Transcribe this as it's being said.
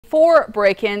4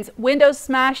 break-ins, windows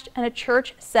smashed, and a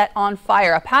church set on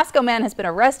fire. A Pasco man has been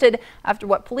arrested after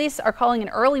what police are calling an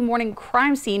early morning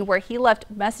crime scene where he left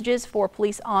messages for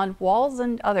police on walls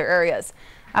and other areas.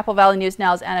 Apple Valley News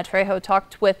Now's Anna Trejo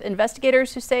talked with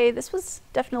investigators who say this was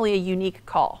definitely a unique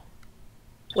call.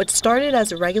 What started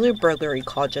as a regular burglary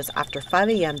call just after 5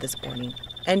 a.m. this morning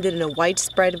ended in a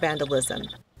widespread vandalism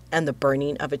and the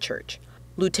burning of a church.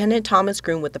 Lieutenant Thomas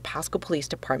Groom with the Pasco Police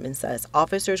Department says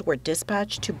officers were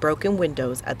dispatched to broken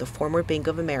windows at the former Bank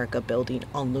of America building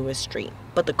on Lewis Street,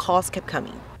 but the calls kept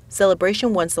coming.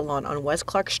 Celebration One Salon on West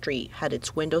Clark Street had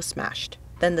its window smashed.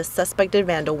 Then the suspected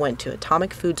vandal went to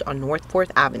Atomic Foods on North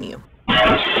 4th Avenue,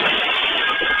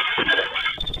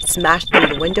 smashed through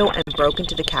the window and broke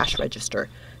into the cash register,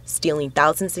 stealing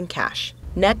thousands in cash.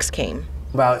 Next came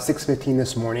about 6:15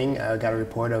 this morning, I got a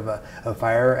report of a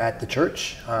fire at the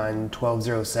church on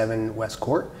 1207 West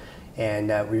Court, and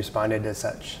we responded as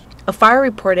such. A fire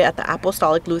reported at the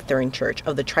Apostolic Lutheran Church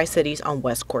of the Tri-Cities on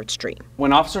West Court Street.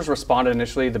 When officers responded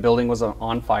initially, the building was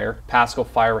on fire. Pasco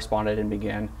Fire responded and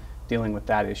began dealing with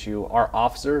that issue. Our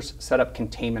officers set up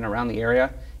containment around the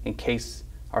area in case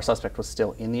our suspect was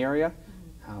still in the area.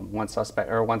 Once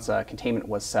containment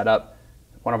was set up,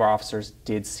 one of our officers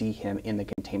did see him in the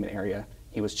containment area.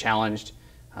 He was challenged,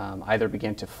 either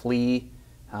began to flee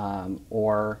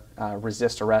or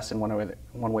resist arrest in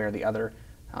one way or the other,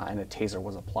 and a taser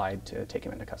was applied to take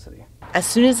him into custody. As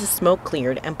soon as the smoke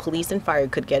cleared and police and fire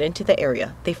could get into the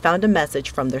area, they found a message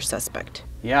from their suspect.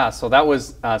 Yeah, so that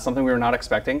was something we were not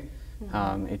expecting.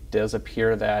 It does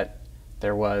appear that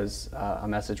there was a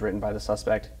message written by the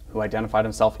suspect who identified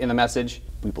himself in the message.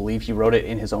 We believe he wrote it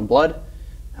in his own blood,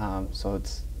 so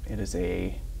it is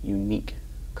a unique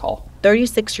call.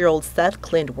 36-year-old Seth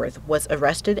Clindworth was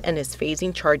arrested and is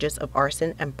facing charges of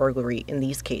arson and burglary in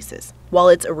these cases. While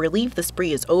it's a relief the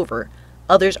spree is over,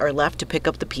 others are left to pick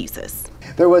up the pieces.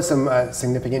 There was some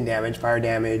significant damage, fire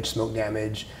damage, smoke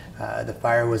damage. The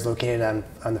fire was located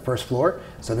on the first floor,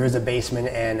 so there's a basement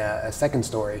and a second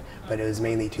story, but it was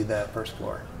mainly to the first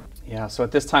floor. Yeah, so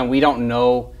at this time we don't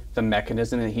know the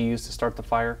mechanism that he used to start the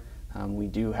fire. We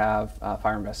do have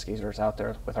fire investigators out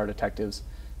there with our detectives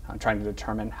trying to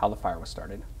determine how the fire was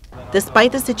started.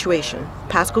 Despite the situation,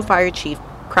 Pasco Fire Chief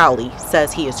Crowley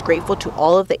says he is grateful to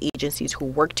all of the agencies who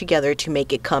worked together to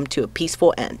make it come to a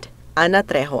peaceful end. Anna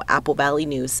Trejo, Apple Valley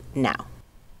News Now.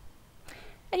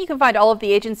 And you can find all of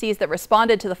the agencies that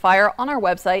responded to the fire on our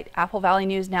website,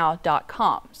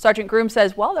 applevalleynewsnow.com. Sergeant Groom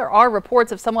says while there are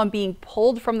reports of someone being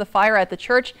pulled from the fire at the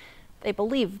church, they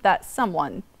believe that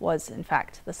someone was in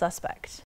fact the suspect.